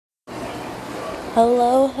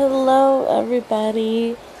Hello,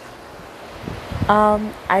 everybody.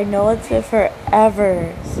 I know it's been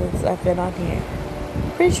forever since I've been on here.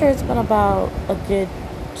 Pretty sure it's been about a good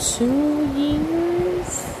 2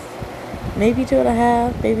 years, maybe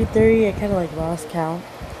 2.5, maybe 3. I kind of like lost count.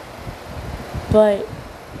 But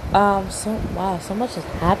so much has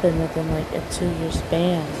happened within like a 2 year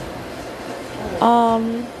span.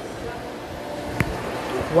 Um,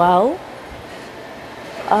 well,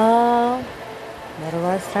 uh, where do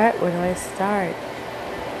I start?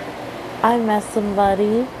 I met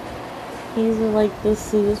somebody. He's like the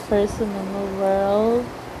sweetest person in the world.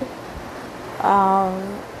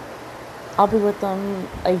 Um, I'll be with him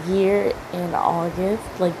a year in August.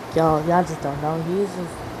 Like y'all just don't know. He's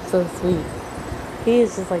just so sweet. He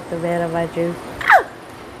is just like the man of my dreams.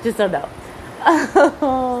 Just don't know.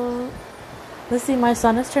 Let's see. My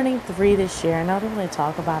son is turning 3 this year, and I don't really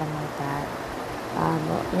talk about him like that.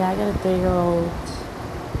 Yeah, I got a 3-year-old.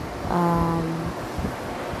 Um,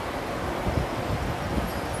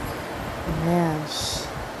 Man,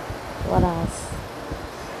 what else?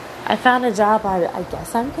 I found a job I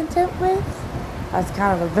guess I'm content with. That's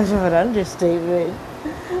kind of a bit of an understatement.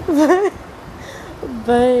 but,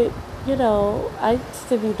 but, I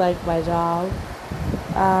still like my job.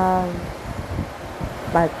 Um,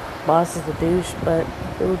 my boss is a douche, but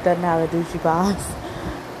who doesn't have a douchey boss?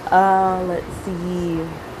 Let's see.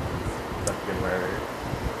 About to get married.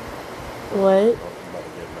 What? About to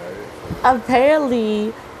get married.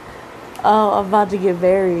 Apparently, I'm about to get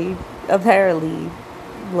married. Apparently.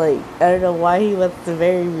 Like, I don't know why he wants to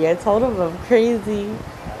marry me. I told him I'm crazy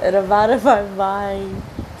and I'm out of my mind.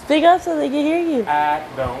 Speak up so they can hear you. I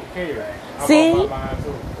don't care. I'm See? on my mind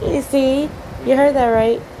too. You see? You heard that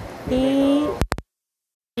right? He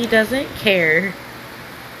doesn't care.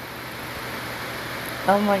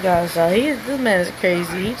 Oh my gosh, y'all. This man is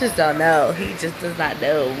crazy. He just don't know. He just does not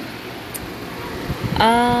know.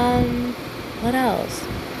 What else?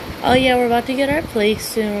 Oh yeah, we're about to get our place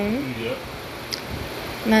soon. Yep.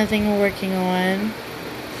 Another thing we're working on.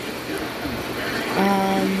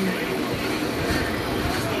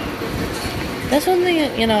 That's one thing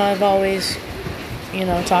that, I've always,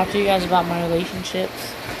 talked to you guys about my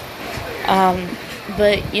relationships.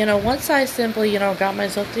 But, once I simply, got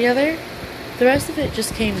myself together, the rest of it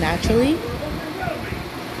just came naturally.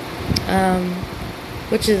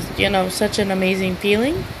 Which is, such an amazing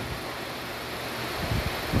feeling.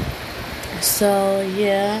 So,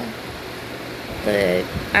 yeah. But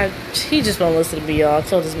he just won't listen to me, y'all. I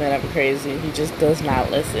told this man I'm crazy. He just does not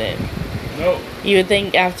listen. No. You would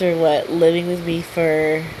think after living with me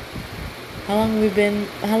for how long have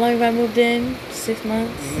I moved in? 6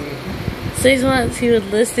 months? Mm-hmm. 6 months he would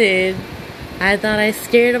listen. I thought I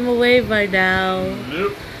scared him away by now.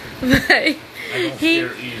 Nope. But I don't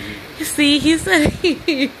scare easy. See, he said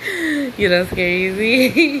you don't scare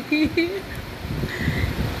easy.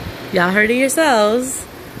 Y'all heard it yourselves.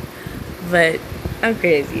 But I'm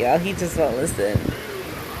crazy, y'all. He just won't listen.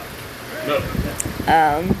 No.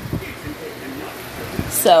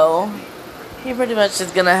 So he pretty much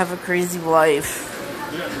is gonna have a crazy wife.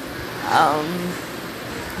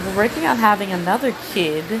 We're working on having another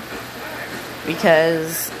kid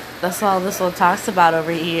because that's all this one talks about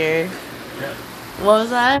over here. Yeah. What was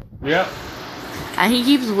that? Yeah. And he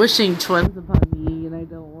keeps wishing twins upon me, and I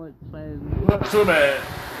don't want twins. Not too bad.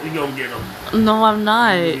 You gonna get them. No, I'm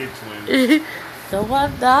not. You get twins. No,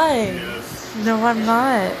 I'm not. Yes. No, I'm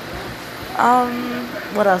not.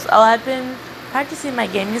 What else? Oh, I've been practicing my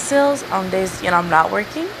gaming skills on days, I'm not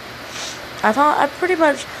working. I pretty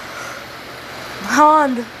much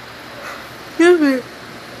honed.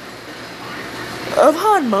 I've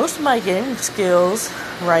honed most of my gaming skills,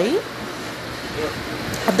 right?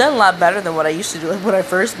 I've done a lot better than what I used to do when I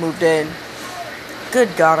first moved in.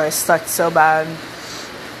 Good God, I sucked so bad.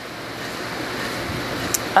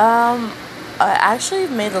 I actually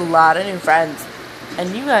made a lot of new friends.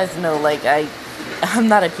 And you guys know, like, I'm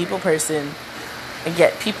not a people person. And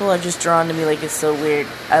yet people are just drawn to me like it's so weird.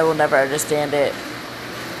 I will never understand it.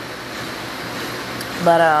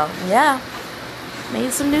 But, yeah.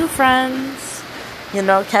 Made some new friends.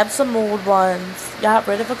 Kept some old ones. Got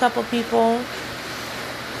rid of a couple people.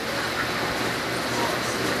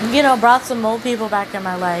 Brought some old people back in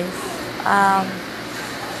my life.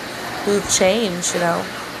 Who've changed,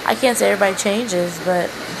 I can't say everybody changes, but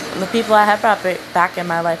the people I have brought back in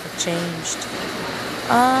my life have changed.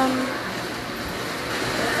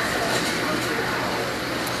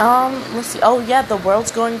 Let's see. Oh, yeah, the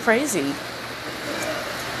world's going crazy.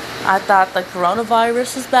 I thought the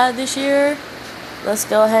coronavirus was bad this year. Let's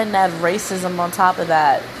go ahead and add racism on top of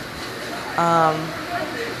that.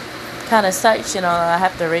 kind of sucks, I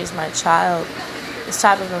have to raise my child this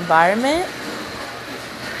type of environment.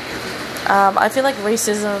 I feel like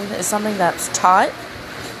racism is something that's taught.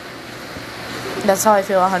 That's how I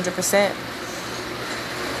feel 100%.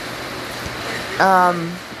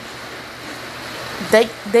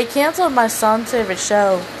 They canceled my son's favorite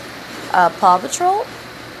show, Paw Patrol,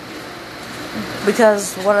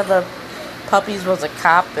 because one of the puppies was a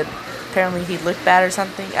cop and apparently he looked bad or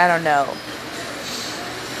something. I don't know.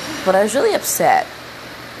 But I was really upset.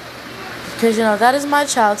 Because, that is my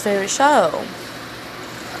child's favorite show.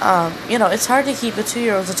 It's hard to keep a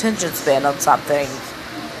 2-year-old's attention span on something.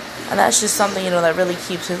 And that's just something, that really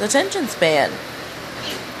keeps his attention span.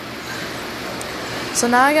 So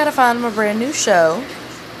now I gotta find him a brand new show.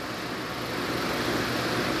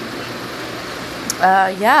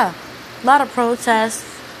 Yeah. A lot of protests.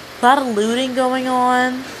 A lot of looting going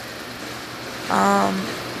on.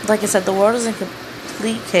 Like I said, the world is in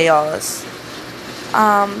complete chaos.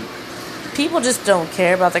 People just don't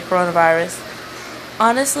care about the coronavirus.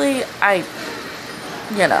 Honestly, I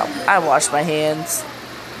wash my hands.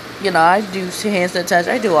 I do hands that touch.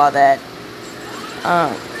 I do all that.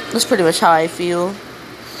 That's pretty much how I feel.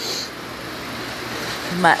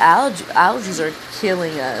 My allergies are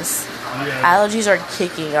killing us. Yeah. Allergies are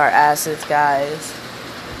kicking our asses, guys.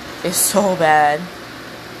 It's so bad.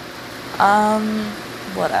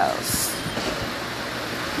 What else?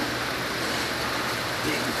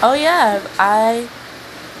 Oh yeah, I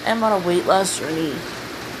am on a weight loss journey.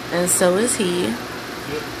 And so is he.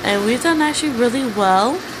 And we've done actually really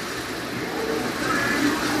well.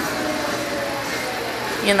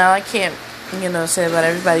 I can't, say about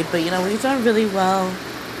everybody, but, we've done really well.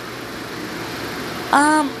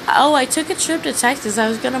 I took a trip to Texas. I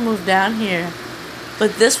was going to move down here.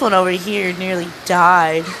 But this one over here nearly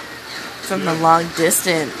died from the long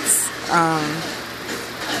distance.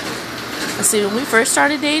 Let's see, when we first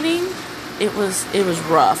started dating, it was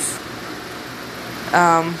rough.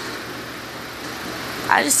 I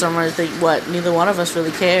just don't really think neither one of us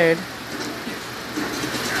really cared.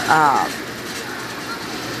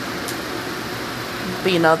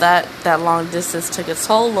 But that long distance took its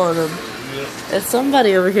toll on him. Yeah. And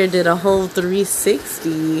somebody over here did a whole 360.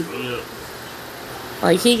 Yeah.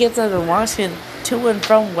 Like, he gets up and walks to and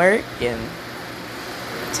from work, and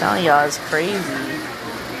I'm telling y'all, it's crazy.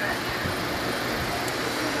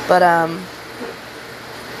 But,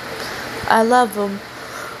 I love him.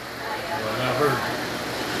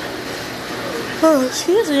 Oh,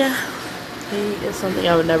 excuse me. He is something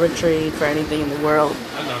I would never trade for anything in the world.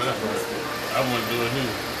 I know that's right. I wouldn't do it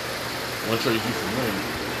either. I want to trade you for money.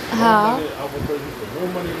 How? I want to trade you for more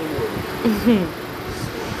money in the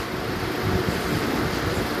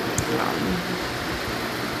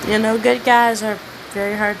world. Good guys are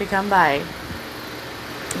very hard to come by.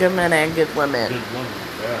 Good men and good women. Good women,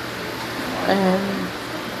 yeah.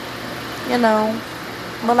 And,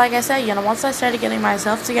 but like I said, once I started getting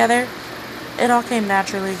myself together, it all came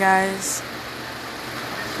naturally, guys.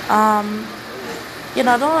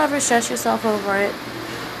 Don't ever stress yourself over it.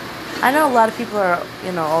 I know a lot of people are,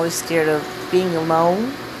 always scared of being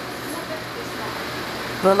alone.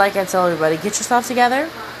 But like I tell everybody, get yourself together,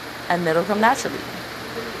 and it'll come naturally.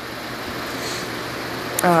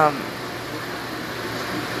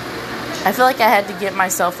 I feel like I had to get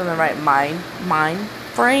myself in the right mind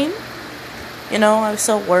frame. I was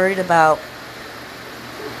so worried about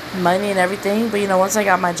money and everything, but once I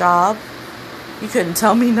got my job, you couldn't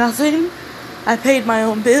tell me nothing. I paid my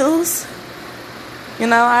own bills.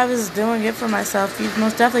 I was doing it for myself. You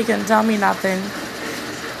most definitely couldn't tell me nothing.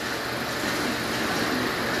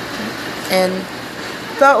 And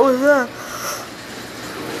that was it.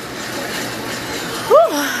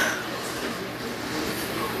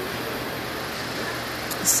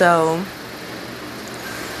 So,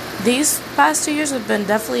 these past 2 years have been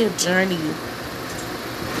definitely a journey.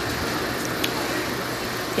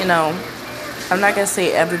 I'm not going to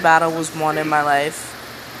say every battle was won in my life.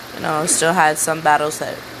 I still had some battles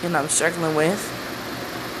that, I'm struggling with.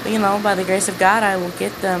 But, by the grace of God, I will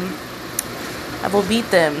get them. I will beat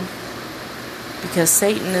them. Because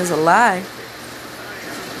Satan is a lie.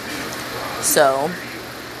 So,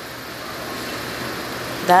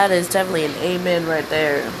 that is definitely an amen right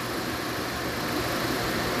there.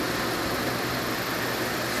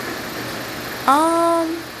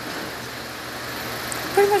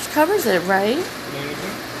 Pretty much covers it, right?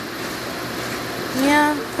 Mm-hmm.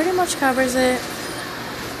 Yeah, pretty much covers it.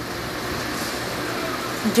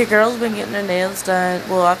 Your girl's been getting her nails done.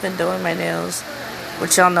 Well, I've been doing my nails.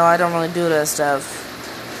 Which y'all know I don't really do that stuff.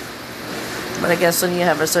 But I guess when you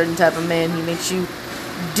have a certain type of man, he makes you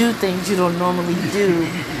do things you don't normally do.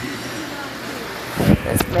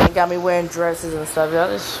 and got me wearing dresses and stuff. Y'all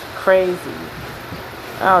just crazy.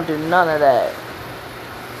 I don't do none of that.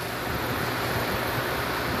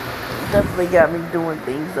 Definitely got me doing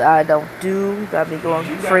things that I don't do. Got me going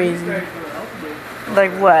crazy.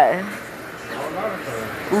 Like what?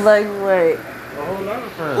 Like what? A whole lot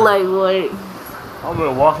of times. Like what? I'm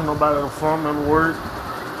been walking nobody to the farm and work.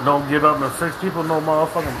 Don't get up and fix people no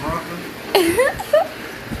motherfucking problem.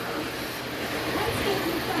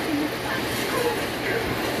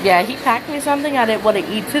 Yeah, he packed me something I didn't want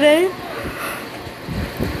to eat today.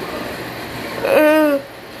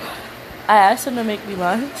 I asked him to make me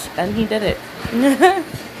lunch, and he did it.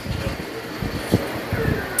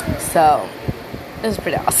 So, it was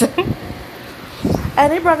pretty awesome.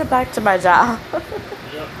 And he brought it back to my job.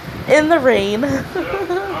 In the rain. I don't do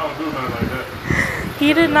nothing like that.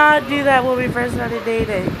 He did not do that when we first started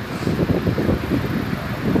dating.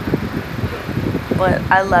 But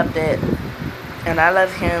I loved it. And I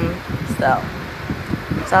love him, so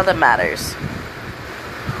it's all that matters.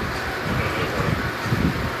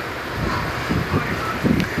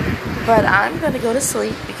 But I'm going to go to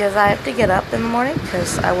sleep because I have to get up in the morning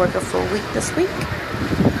because I work a full week this week.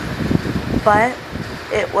 But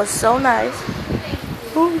it was so nice.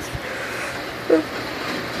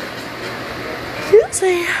 Excuse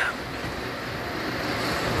me.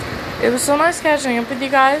 It was so nice catching up with you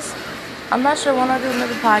guys. I'm not sure when I'll do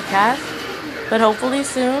another podcast, but hopefully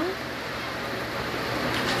soon.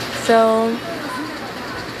 So,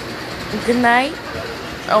 good night,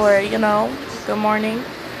 or good morning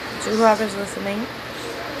to whoever's listening.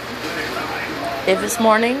 If it's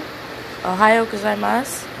morning, Ohio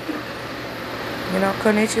gozaimasu.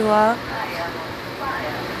 Konnichiwa.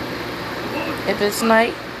 If it's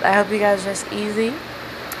night, I hope you guys rest easy.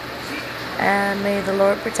 And may the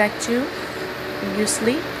Lord protect you when you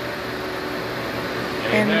sleep.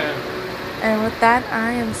 Amen. And with that,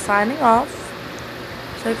 I am signing off.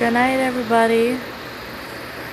 So good night, everybody.